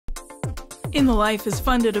In the Life is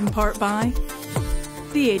funded in part by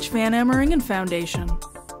the H. Van Emmeringen Foundation,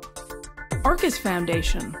 Arcus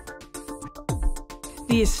Foundation,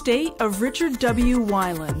 the estate of Richard W.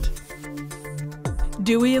 Weiland,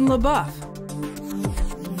 Dewey and LaBeouf,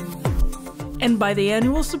 and by the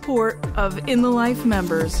annual support of In the Life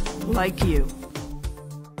members like you.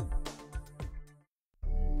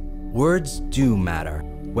 Words do matter,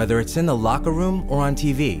 whether it's in the locker room or on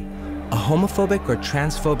TV. A homophobic or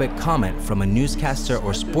transphobic comment from a newscaster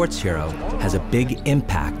or sports hero has a big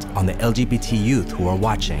impact on the LGBT youth who are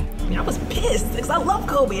watching. I mean, I was pissed because I love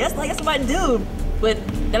Kobe. That's my dude. But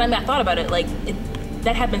then I thought about it,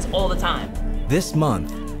 that happens all the time. This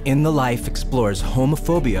month, In the Life explores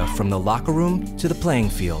homophobia from the locker room to the playing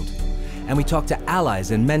field. And we talk to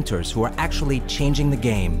allies and mentors who are actually changing the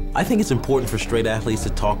game. I think it's important for straight athletes to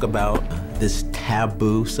talk about this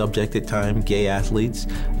taboo subject at times, gay athletes,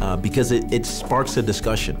 because it sparks a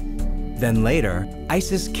discussion. Then later,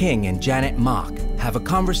 Isis King and Janet Mock have a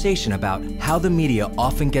conversation about how the media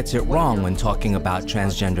often gets it wrong when talking about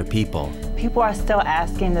transgender people. People are still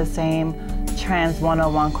asking the same trans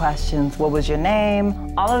 101 questions. What was your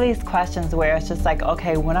name? All of these questions where it's just like,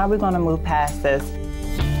 okay, when are we going to move past this?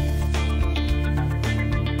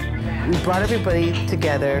 We brought everybody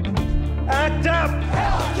together. Act up!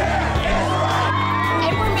 Healthcare is right!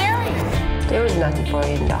 And we're married. There was nothing for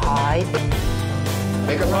him to hide.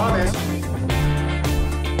 Make a promise.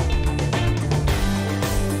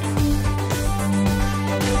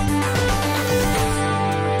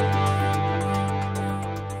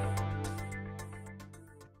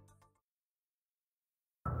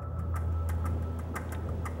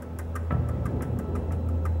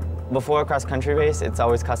 Before a cross-country race, it's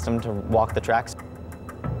always custom to walk the tracks.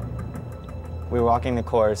 We were walking the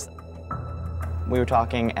course. We were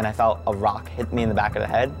talking, and I felt a rock hit me in the back of the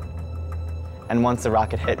head. And once the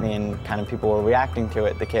rock had hit me and kind of people were reacting to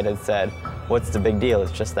it, the kid had said, "What's the big deal?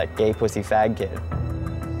 It's just that gay pussy fag kid."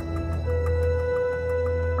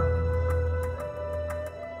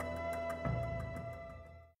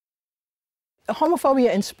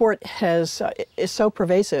 Homophobia in sport is so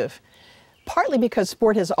pervasive, partly because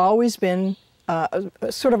sport has always been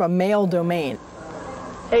sort of a male domain.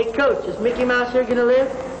 Hey, Coach, is Mickey Mouse here going to live?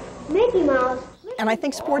 Mickey Mouse. And I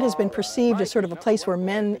think sport has been perceived as sort of a place where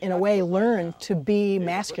men, in a way, learn to be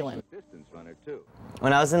masculine.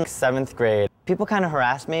 When I was in 7th grade, people kind of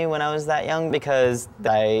harassed me when I was that young because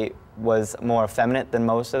I was more effeminate than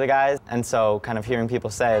most of the guys. And so kind of hearing people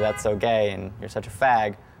say, "That's so gay and you're such a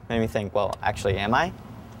fag," made me think, well, actually, am I?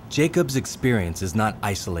 Jacob's experience is not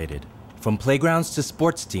isolated. From playgrounds to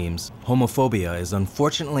sports teams, homophobia is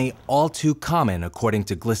unfortunately all too common according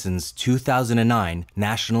to GLSEN's 2009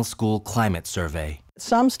 National School Climate Survey.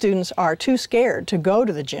 Some students are too scared to go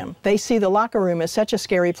to the gym. They see the locker room as such a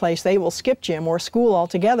scary place, they will skip gym or school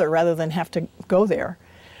altogether rather than have to go there.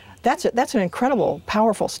 That's an incredible,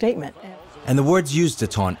 powerful statement. And the words used to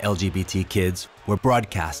taunt LGBT kids were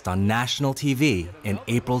broadcast on national TV in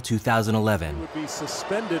April 2011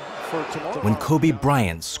 when Kobe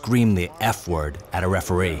Bryant screamed the F word at a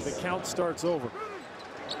referee. The count starts over.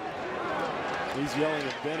 He's yelling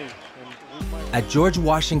at Benny. At George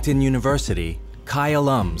Washington University, Chi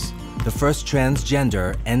alums, the first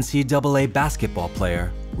transgender NCAA basketball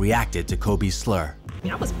player, reacted to Kobe's slur. I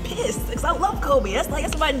mean, I was pissed because I love Kobe.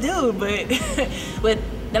 That's my dude. But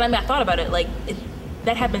then I thought about it,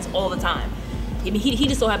 that happens all the time. I mean, he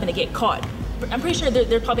just so happened to get caught. I'm pretty sure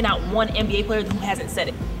there's probably not one NBA player who hasn't said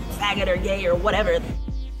it, faggot or gay or whatever.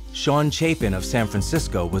 Sean Chapin of San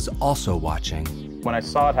Francisco was also watching. When I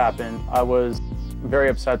saw it happen, I was very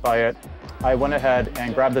upset by it. I went ahead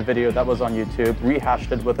and grabbed the video that was on YouTube,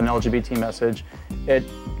 rehashed it with an LGBT message. It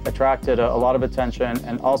attracted a lot of attention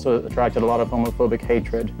and also attracted a lot of homophobic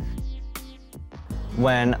hatred.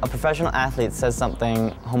 When a professional athlete says something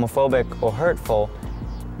homophobic or hurtful,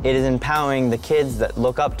 it is empowering the kids that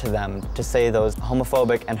look up to them to say those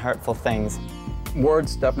homophobic and hurtful things.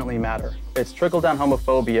 Words definitely matter. It's trickle-down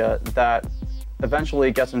homophobia that eventually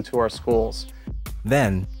gets into our schools.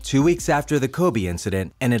 Then, 2 weeks after the Kobe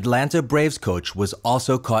incident, an Atlanta Braves coach was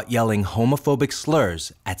also caught yelling homophobic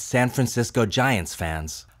slurs at San Francisco Giants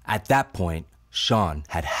fans. At that point, Sean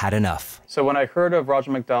had had enough. So when I heard of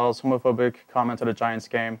Roger McDowell's homophobic comments at a Giants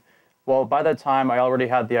game, well, by that time, I already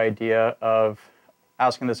had the idea of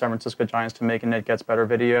asking the San Francisco Giants to make an It Gets Better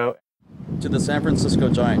video. To the San Francisco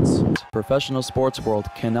Giants, professional sports world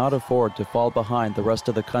cannot afford to fall behind the rest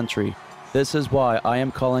of the country. This is why I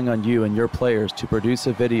am calling on you and your players to produce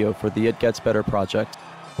a video for the It Gets Better project.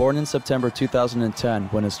 Born in September 2010,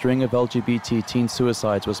 when a string of LGBT teen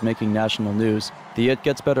suicides was making national news, the It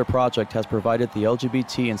Gets Better project has provided the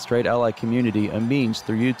LGBT and straight ally community a means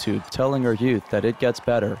through YouTube telling our youth that it gets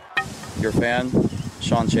better. Your fan,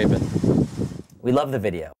 Sean Chapin. We love the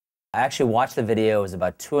video. I actually watched the video. It was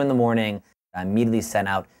about 2 in the morning. I immediately sent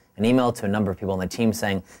out an email to a number of people on the team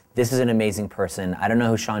saying, this is an amazing person. I don't know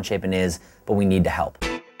who Sean Chapin is, but we need to help.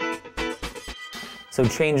 So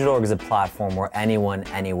Change.org is a platform where anyone,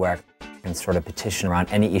 anywhere can sort of petition around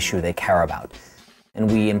any issue they care about. And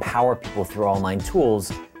we empower people through online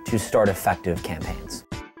tools to start effective campaigns.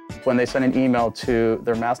 When they sent an email to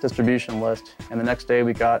their mass distribution list, and the next day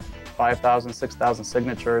we got 5,000, 6,000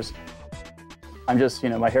 signatures, I'm just,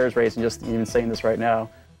 my hair is raising just even saying this right now.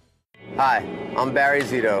 Hi, I'm Barry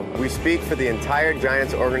Zito. We speak for the entire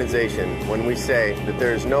Giants organization when we say that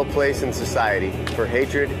there is no place in society for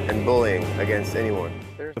hatred and bullying against anyone.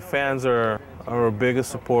 The fans are our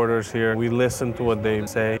biggest supporters here. We listen to what they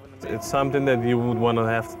say. It's something that you would want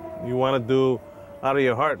to do out of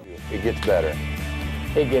your heart. It gets better.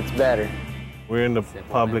 It gets better. We're in the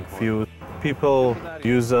public view. People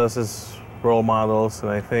use us as role models,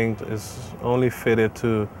 and I think it's only fitted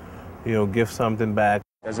to, give something back.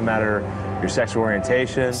 Doesn't matter your sexual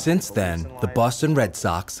orientation. Since then, the Boston Red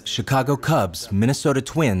Sox, Chicago Cubs, Minnesota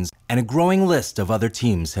Twins, and a growing list of other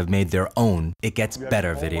teams have made their own It Gets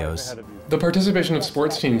Better videos. The participation of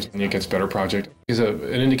sports teams in the It Gets Better project is an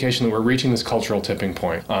indication that we're reaching this cultural tipping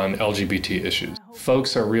point on LGBT issues.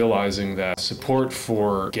 Folks are realizing that support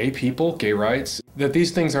for gay people, gay rights, that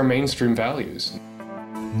these things are mainstream values.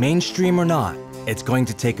 Mainstream or not, it's going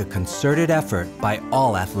to take a concerted effort by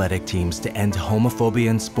all athletic teams to end homophobia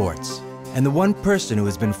in sports. And the one person who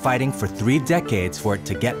has been fighting for 3 decades for it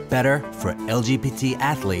to get better for LGBT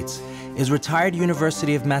athletes is retired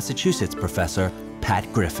University of Massachusetts professor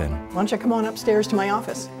Pat Griffin. Why don't you come on upstairs to my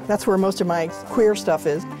office? That's where most of my queer stuff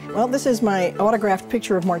is. Well, this is my autographed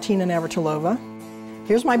picture of Martina Navratilova.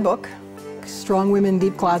 Here's my book, Strong Women,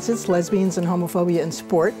 Deep Closets, Lesbians and Homophobia in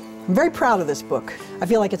Sport. I'm very proud of this book. I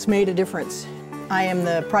feel like it's made a difference. I am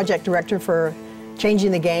the project director for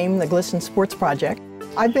Changing the Game, the GLSEN Sports Project.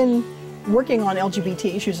 I've been working on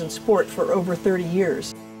LGBT issues in sport for over 30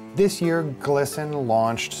 years. This year, GLSEN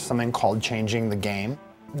launched something called Changing the Game.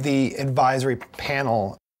 The advisory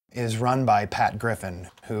panel is run by Pat Griffin,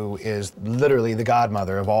 who is literally the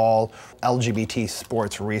godmother of all LGBT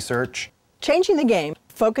sports research. Changing the Game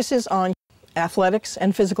focuses on athletics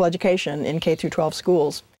and physical education in K-12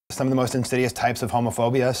 schools. Some of the most insidious types of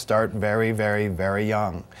homophobia start very, very, very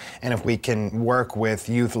young. And if we can work with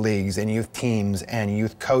youth leagues and youth teams and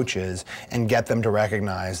youth coaches and get them to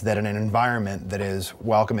recognize that in an environment that is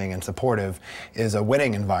welcoming and supportive is a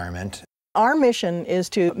winning environment. Our mission is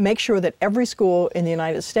to make sure that every school in the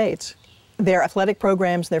United States, their athletic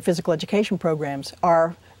programs, their physical education programs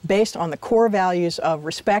are based on the core values of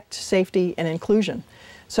respect, safety, and inclusion,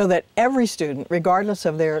 so that every student, regardless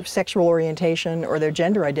of their sexual orientation or their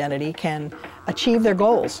gender identity, can achieve their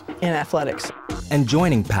goals in athletics. And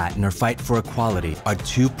joining Pat in her fight for equality are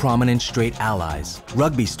 2 prominent straight allies,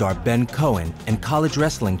 rugby star Ben Cohen and college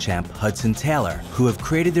wrestling champ Hudson Taylor, who have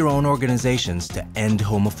created their own organizations to end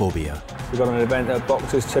homophobia. We've got an event at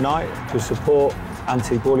Boxers tonight to support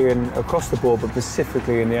anti-bullying across the board, but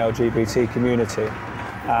specifically in the LGBT community.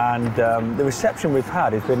 And the reception we've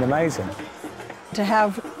had has been amazing. To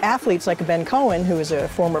have athletes like Ben Cohen, who is a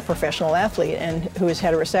former professional athlete and who is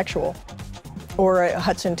heterosexual, or a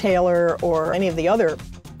Hudson Taylor, or any of the other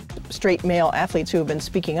straight male athletes who have been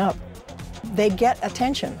speaking up, they get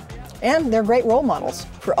attention. And they're great role models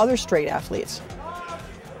for other straight athletes.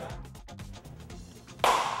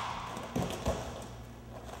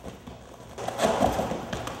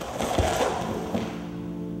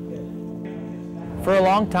 For a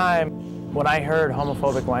long time, when I heard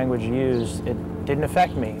homophobic language used, it didn't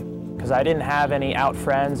affect me because I didn't have any out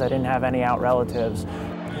friends, I didn't have any out relatives.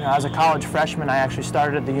 As a college freshman, I actually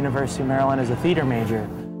started at the University of Maryland as a theater major.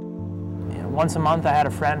 Once a month, I had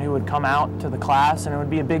a friend who would come out to the class, and it would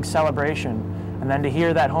be a big celebration. And then to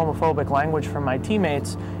hear that homophobic language from my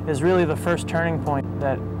teammates is really the first turning point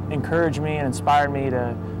that encouraged me and inspired me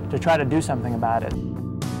to try to do something about it.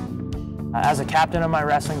 As a captain of my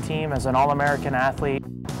wrestling team, as an All-American athlete,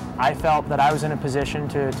 I felt that I was in a position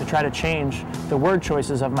to try to change the word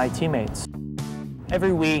choices of my teammates.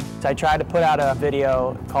 Every week, I try to put out a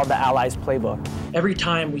video called the Allies Playbook. Every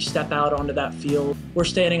time we step out onto that field, we're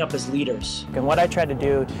standing up as leaders. And what I try to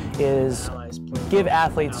do is give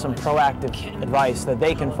athletes some proactive advice that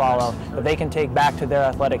they can follow, that they can take back to their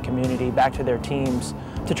athletic community, back to their teams,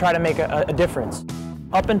 to try to make a difference.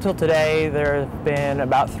 Up until today, there have been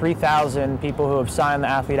about 3,000 people who have signed the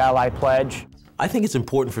Athlete Ally Pledge. I think it's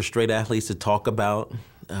important for straight athletes to talk about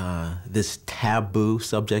this taboo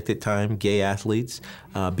subject at times, gay athletes,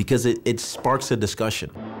 because it sparks a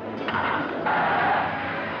discussion.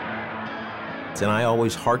 And I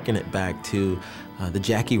always hearken it back to the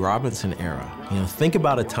Jackie Robinson era. You know, think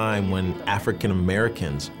about a time when African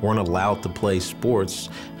Americans weren't allowed to play sports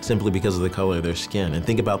simply because of the color of their skin. And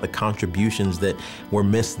think about the contributions that were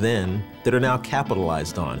missed then that are now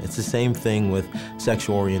capitalized on. It's the same thing with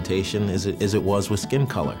sexual orientation as it was with skin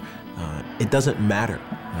color. It doesn't matter.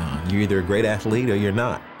 You're either a great athlete or you're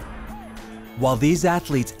not. While these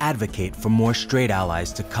athletes advocate for more straight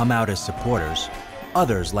allies to come out as supporters,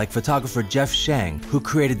 others, like photographer Jeff Shang, who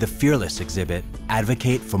created the Fearless exhibit,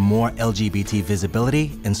 advocate for more LGBT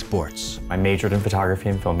visibility in sports. I majored in photography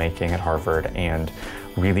and filmmaking at Harvard and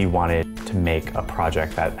really wanted to make a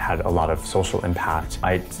project that had a lot of social impact.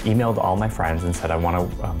 I emailed all my friends and said I want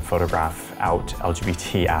to photograph out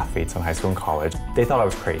LGBT athletes in high school and college. They thought I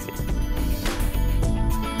was crazy.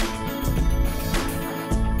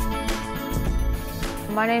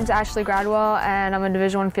 My name's Ashley Gradwell and I'm a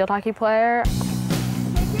Division I field hockey player.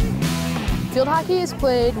 Field hockey is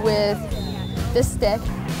played with this stick.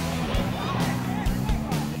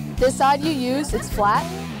 This side you use, it's flat.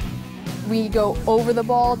 We go over the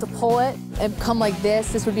ball to pull it and come like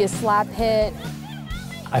this. This would be a slap hit.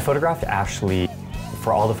 I photographed Ashley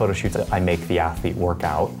for all the photo shoots that I make the athlete work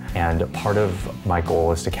out, and part of my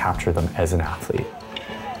goal is to capture them as an athlete.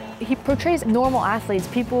 He portrays normal athletes,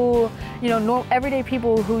 people, you know, everyday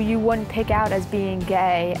people who you wouldn't pick out as being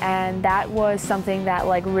gay, and that was something that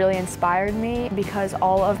like really inspired me because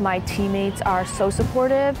all of my teammates are so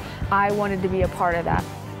supportive. I wanted to be a part of that.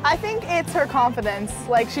 I think it's her confidence.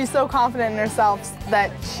 Like, she's so confident in herself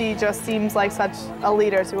that she just seems like such a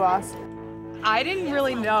leader to us. I didn't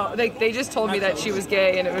really know. They just told me that she was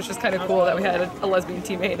gay, and it was just kind of cool that we had a lesbian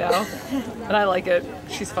teammate now. And I like it.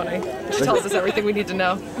 She's funny. She tells us everything we need to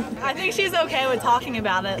know. I think she's okay with talking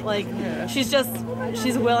about it. Like, she's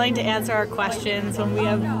willing to answer our questions when we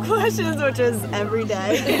have questions, which is every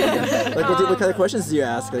day. Like, what kind of questions do you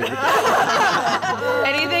ask?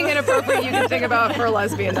 Anything inappropriate you can think about for a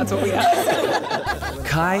lesbian, that's what we ask.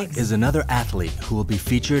 Kai is another athlete who will be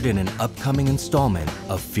featured in an upcoming installment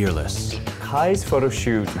of Fearless. Kai's photo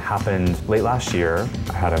shoot happened late last year.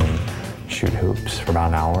 I had him shoot hoops for about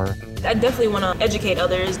an hour. I definitely want to educate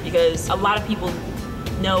others because a lot of people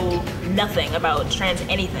know nothing about trans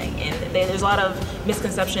anything, and there's a lot of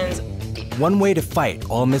misconceptions. One way to fight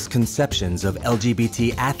all misconceptions of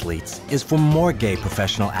LGBT athletes is for more gay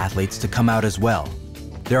professional athletes to come out as well.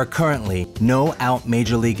 There are currently no out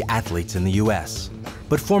major league athletes in the US,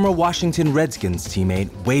 but former Washington Redskins teammate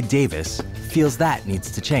Wade Davis feels that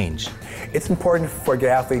needs to change. It's important for gay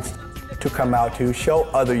athletes to come out to show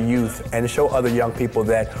other youth and show other young people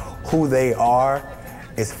that who they are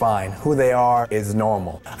is fine. Who they are is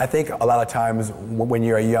normal. I think a lot of times when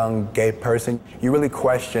you're a young gay person, you really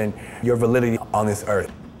question your validity on this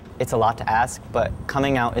earth. It's a lot to ask, but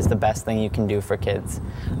coming out is the best thing you can do for kids.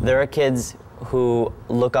 There are kids who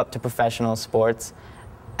look up to professional sports,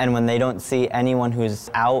 and when they don't see anyone who's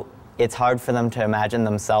out, it's hard for them to imagine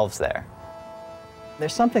themselves there.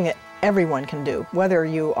 There's something that everyone can do, whether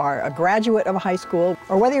you are a graduate of a high school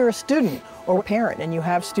or whether you're a student or a parent and you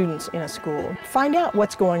have students in a school. Find out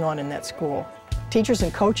what's going on in that school. Teachers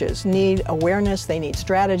and coaches need awareness, they need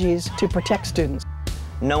strategies to protect students.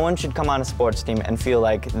 No one should come on a sports team and feel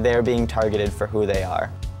like they're being targeted for who they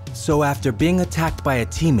are. So after being attacked by a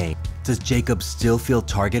teammate, does Jacob still feel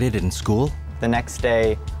targeted in school? The next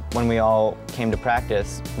day, when we all came to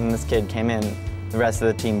practice, when this kid came in, the rest of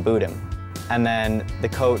the team booed him. And then the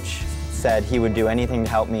coach said he would do anything to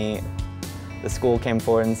help me. The school came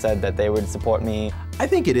forward and said that they would support me. I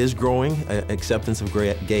think it is growing, acceptance of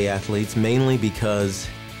gay athletes, mainly because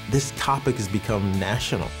this topic has become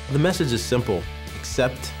national. The message is simple: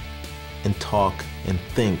 accept and talk and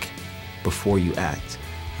think before you act.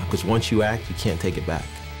 Because once you act, you can't take it back.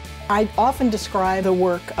 I often describe the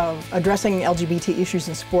work of addressing LGBT issues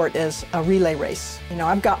in sport as a relay race. You know,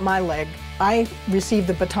 I've got my leg. I received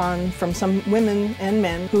the baton from some women and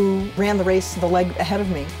men who ran the race the leg ahead of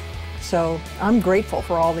me. So I'm grateful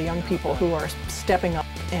for all the young people who are stepping up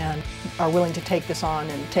and are willing to take this on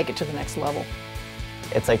and take it to the next level.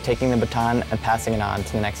 It's like taking the baton and passing it on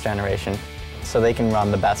to the next generation so they can run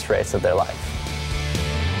the best race of their life.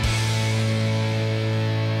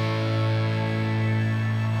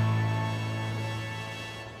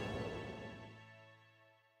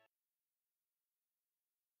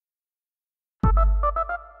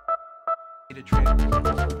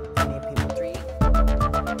 Many people treat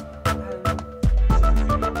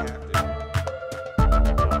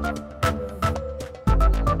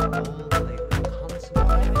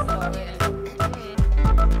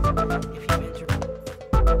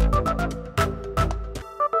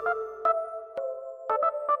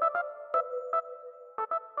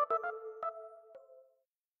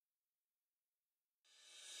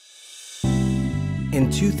In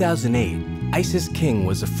 2008, Isis King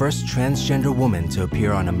was the first transgender woman to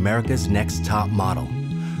appear on America's Next Top Model,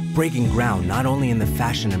 breaking ground not only in the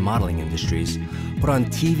fashion and modeling industries, but on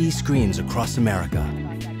TV screens across America.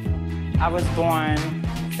 I was born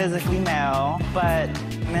physically male, but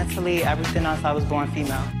mentally, everything else, I was born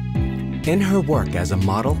female. In her work as a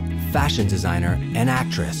model, fashion designer, and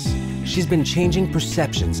actress, she's been changing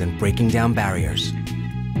perceptions and breaking down barriers.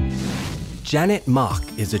 Janet Mock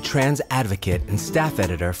is a trans advocate and staff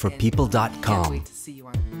editor for People.com.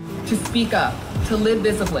 To speak up, to live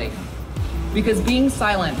visibly, because being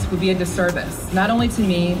silent would be a disservice, not only to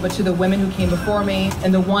me, but to the women who came before me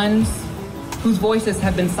and the ones whose voices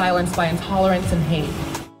have been silenced by intolerance and hate.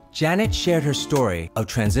 Janet shared her story of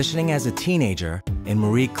transitioning as a teenager in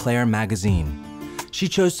Marie Claire magazine. She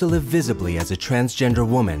chose to live visibly as a transgender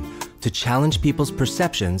woman to challenge people's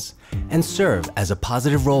perceptions and serve as a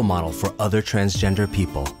positive role model for other transgender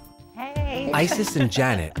people. Hey. Isis and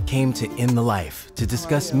Janet came to In the Life to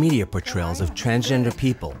discuss media portrayals of transgender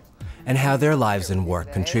people and how their lives and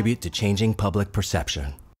work contribute to changing public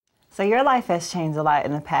perception. So your life has changed a lot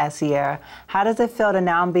in the past year. How does it feel to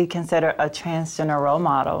now be considered a transgender role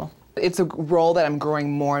model? It's a role that I'm growing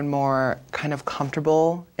more and more kind of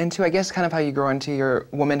comfortable into. I guess kind of how you grow into your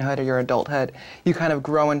womanhood or your adulthood. You kind of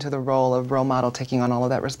grow into the role of role model, taking on all of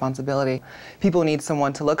that responsibility. People need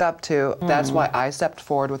someone to look up to. That's why I stepped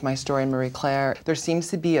forward with my story in Marie Claire. There seems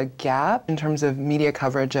to be a gap in terms of media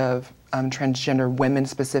coverage of transgender women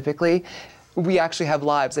specifically. We actually have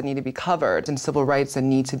lives that need to be covered and civil rights that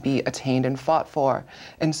need to be attained and fought for.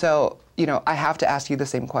 And so, you know, I have to ask you the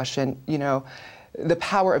same question, you know, the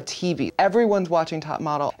power of TV. Everyone's watching Top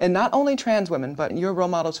Model, and not only trans women, but you're a role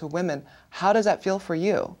model to women. How does that feel for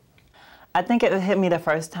you? I think it hit me the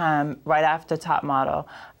first time right after Top Model.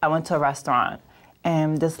 I went to a restaurant,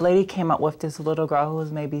 and this lady came up with this little girl who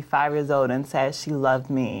was maybe 5 years old and said she loved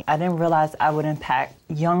me. I didn't realize I would impact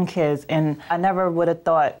young kids, and I never would have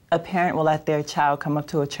thought a parent would let their child come up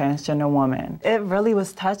to a transgender woman. It really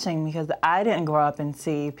was touching because I didn't grow up and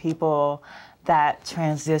see people that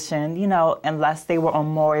transition, you know, unless they were on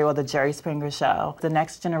Maury or the Jerry Springer Show. The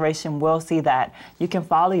next generation will see that you can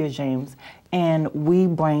follow your dreams, and we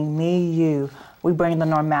bring we bring the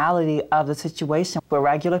normality of the situation. We're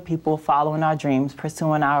regular people following our dreams,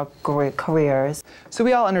 pursuing our careers. So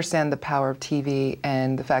we all understand the power of TV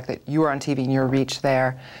and the fact that you are on TV and your reach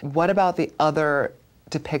there. What about the other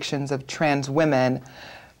depictions of trans women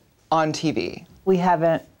on TV? We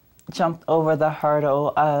haven't jumped over the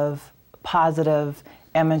hurdle of positive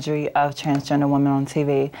imagery of transgender women on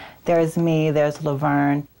TV. There's me, there's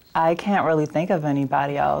Laverne. I can't really think of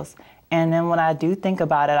anybody else. And then when I do think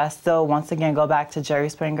about it, I still once again go back to Jerry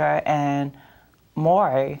Springer and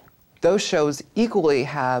Maury. Those shows equally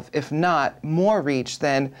have, if not more reach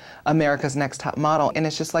than America's Next Top Model. And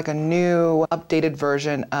it's just like a new, updated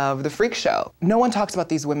version of the Freak Show. No one talks about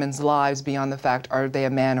these women's lives beyond the fact, are they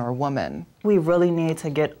a man or a woman? We really need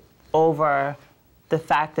to get over the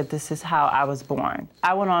fact that this is how I was born.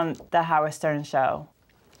 I went on the Howard Stern show,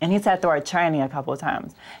 and he said the word tranny a couple of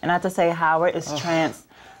times. And I had to say, Howard, it's trans.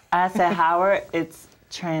 I said, Howard, it's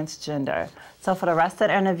transgender. So for the rest of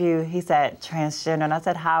the interview, he said transgender, and I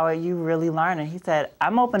said, Howard, you really learning? He said,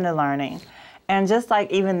 I'm open to learning. And just like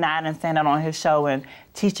even that and standing on his show and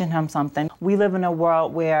teaching him something, we live in a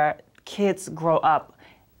world where kids grow up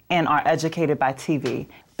and are educated by TV.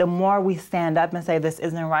 The more we stand up and say this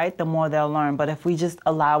isn't right, the more they'll learn. But if we just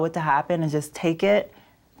allow it to happen and just take it,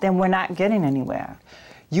 then we're not getting anywhere.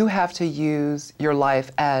 You have to use your life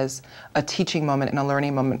as a teaching moment and a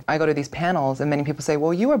learning moment. I go to these panels and many people say,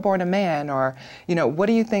 well, you were born a man, or, you know, what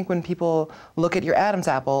do you think when people look at your Adam's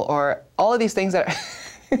apple, or all of these things that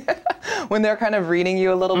when they're kind of reading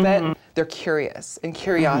you a little bit, they're curious. And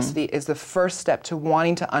curiosity is the first step to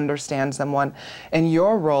wanting to understand someone. And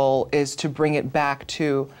your role is to bring it back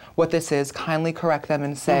to what this is, kindly correct them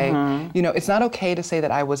and say, you know, it's not okay to say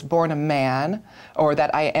that I was born a man, or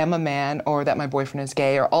that I am a man, or that my boyfriend is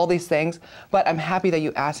gay, or all these things. But I'm happy that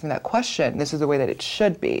you asked me that question. This is the way that it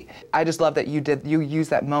should be. I just love that you used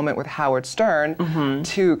that moment with Howard Stern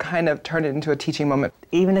to kind of turn it into a teaching moment.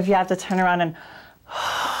 Even if you have to turn around and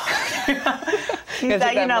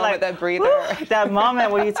That, you know, like that breather. That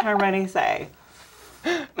moment where you turn around and say,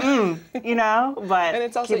 you know, but and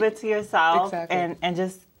it's also, keep it to yourself and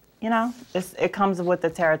just, you know, it comes with the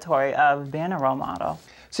territory of being a role model.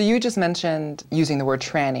 So you just mentioned using the word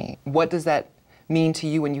tranny. What does that mean to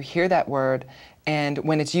you when you hear that word and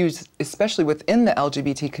when it's used, especially within the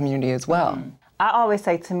LGBT community as well? I always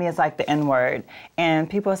say, to me, it's like the N-word. And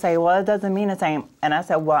people say, well, it doesn't mean the same. And I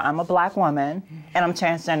said, well, I'm a black woman and I'm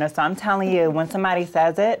transgender. So I'm telling you, when somebody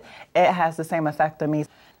says it, it has the same effect on me.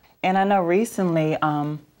 And I know recently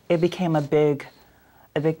it became a big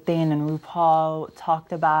thing, and RuPaul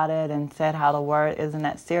talked about it and said how the word isn't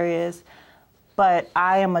that serious. But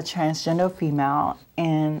I am a transgender female,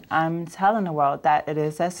 and I'm telling the world that it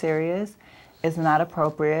is that serious, it's not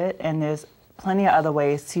appropriate, and there's plenty of other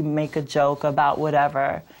ways to make a joke about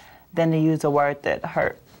whatever than to use a word that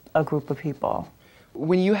hurt a group of people.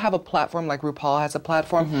 When you have a platform like RuPaul has a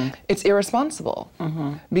platform, it's irresponsible.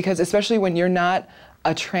 Because especially when you're not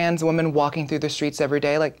a trans woman walking through the streets every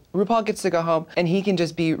day, like RuPaul gets to go home and he can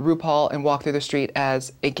just be RuPaul and walk through the street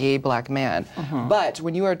as a gay black man. But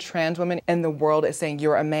when you are a trans woman and the world is saying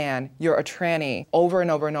you're a man, you're a tranny, over and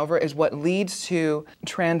over and over, is what leads to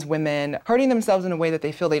trans women hurting themselves in a way that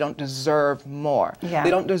they feel they don't deserve more. They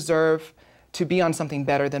don't deserve to be on something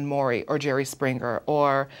better than Maury or Jerry Springer,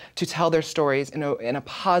 or to tell their stories in a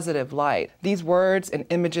positive light. These words and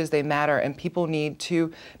images, they matter, and people need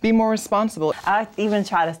to be more responsible. I even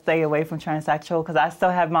try to stay away from transsexual because I still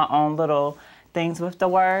have my own little things with the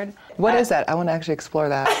word. What is that? I want to actually explore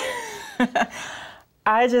that.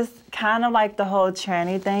 I just kind of like the whole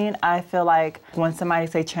tranny thing. I feel like when somebody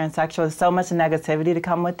say transsexual, there's so much negativity to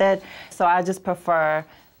come with it. So I just prefer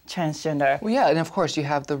transgender. Well, yeah, and of course you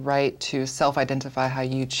have the right to self-identify how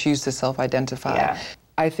you choose to self-identify.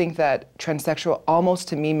 I think that transsexual almost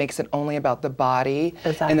to me makes it only about the body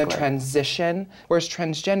and the transition, whereas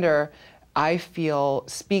transgender, I feel,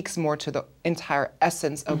 speaks more to the entire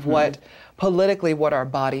essence of what, politically, what our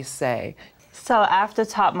bodies say. So after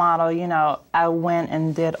Top Model, you know, I went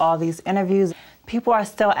and did all these interviews. People are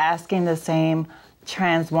still asking the same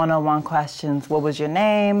trans 101 questions. What was your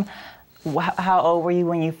name? How old were you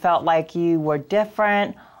when you felt like you were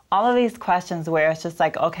different? All of these questions where it's just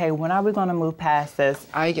like, okay, when are we going to move past this?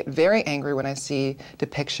 I get very angry when I see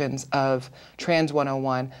depictions of Trans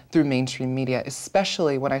 101 through mainstream media,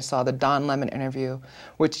 especially when I saw the Don Lemon interview,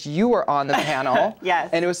 which you were on the panel.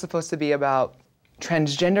 Yes. And it was supposed to be about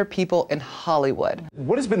transgender people in Hollywood.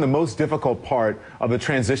 What has been the most difficult part of the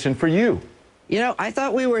transition for you? You know, I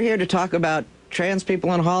thought we were here to talk about trans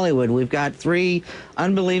people in Hollywood. We've got 3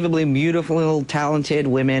 unbelievably beautiful, talented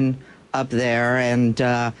women up there, and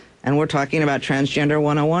we're talking about Transgender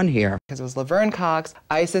 101 here. Because it was Laverne Cox,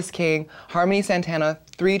 Isis King, Harmony Santana,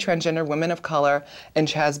 3 transgender women of color, and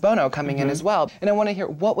Chaz Bono coming in as well. And I want to hear,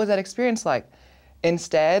 what was that experience like?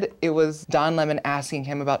 Instead, it was Don Lemon asking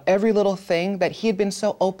him about every little thing that he had been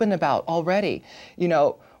so open about already. You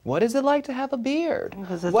know, what is it like to have a beard?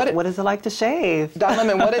 What is it like to shave? Don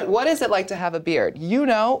Lemon, what is it like to have a beard? You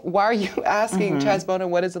know, why are you asking Chaz Bono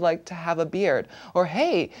what is it like to have a beard? Or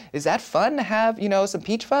hey, is that fun to have, you know, some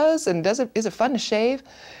peach fuzz? And is it fun to shave?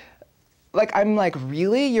 Like, I'm like,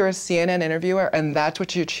 really? You're a CNN interviewer and that's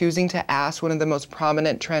what you're choosing to ask one of the most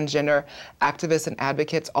prominent transgender activists and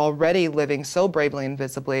advocates already living so bravely and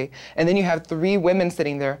visibly, and then you have 3 women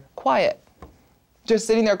sitting there quiet. Just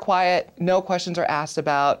sitting there quiet, no questions are asked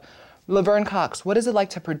about. Laverne Cox, what is it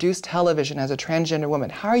like to produce television as a transgender woman?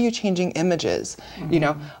 How are you changing images? You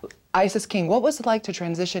know, Isis King, what was it like to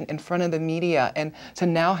transition in front of the media and to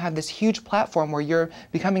now have this huge platform where you're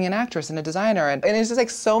becoming an actress and a designer? And it's just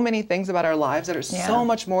like so many things about our lives that are so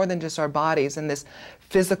much more than just our bodies and this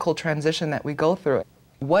physical transition that we go through.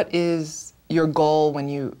 What is your goal when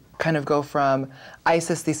you kind of go from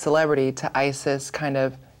Isis the celebrity to Isis kind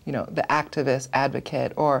of, you know, the activist,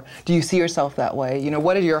 advocate, or do you see yourself that way? You know,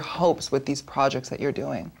 what are your hopes with these projects that you're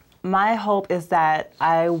doing? My hope is that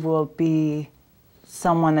I will be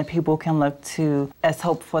someone that people can look to as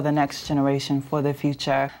hope for the next generation, for the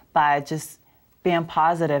future, by just being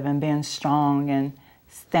positive and being strong and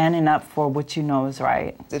standing up for what you know is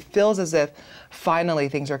right. It feels as if finally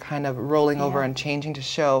things are kind of rolling over and changing to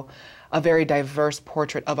show a very diverse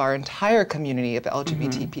portrait of our entire community of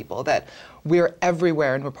LGBT people, that we're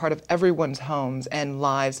everywhere and we're part of everyone's homes and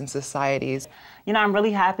lives and societies. You know, I'm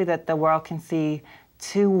really happy that the world can see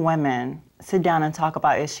 2 women sit down and talk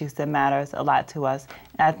about issues that matters a lot to us.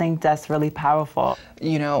 And I think that's really powerful.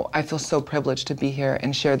 You know, I feel so privileged to be here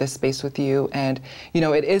and share this space with you. And, you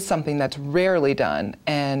know, it is something that's rarely done.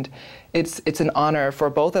 And it's an honor for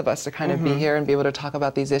both of us to kind of be here and be able to talk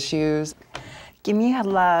about these issues. Give me a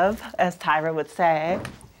love, as Tyra would say.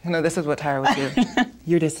 You know, this is what Tyra would do.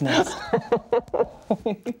 You're dismissed.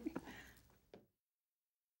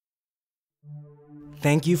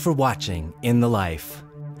 Thank you for watching In the Life.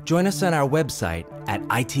 Join us on our website at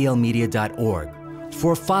itlmedia.org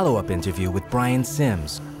for a follow-up interview with Brian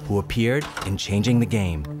Sims, who appeared in Changing the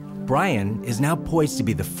Game. Brian is now poised to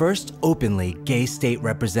be the first openly gay state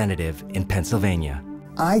representative in Pennsylvania.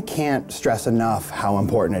 I can't stress enough how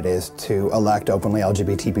important it is to elect openly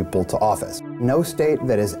LGBT people to office. No state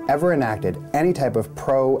that has ever enacted any type of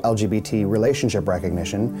pro-LGBT relationship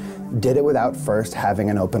recognition did it without first having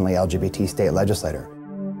an openly LGBT state legislator.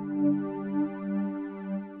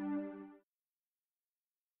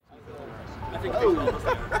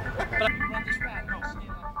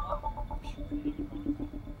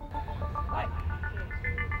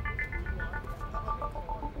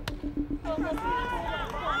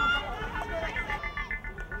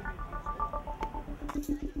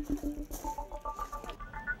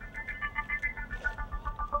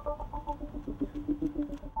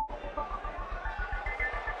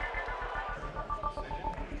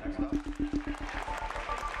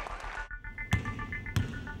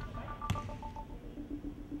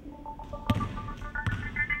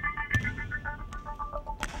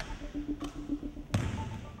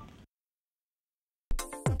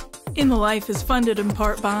 In the Life is funded in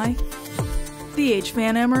part by the H.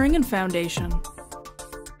 Van Emmeringen Foundation,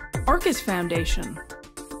 Arcus Foundation,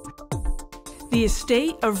 the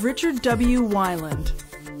estate of Richard W. Weiland,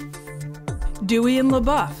 Dewey and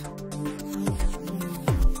LaBeouf,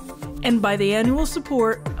 and by the annual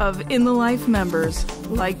support of In the Life members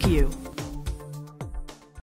like you.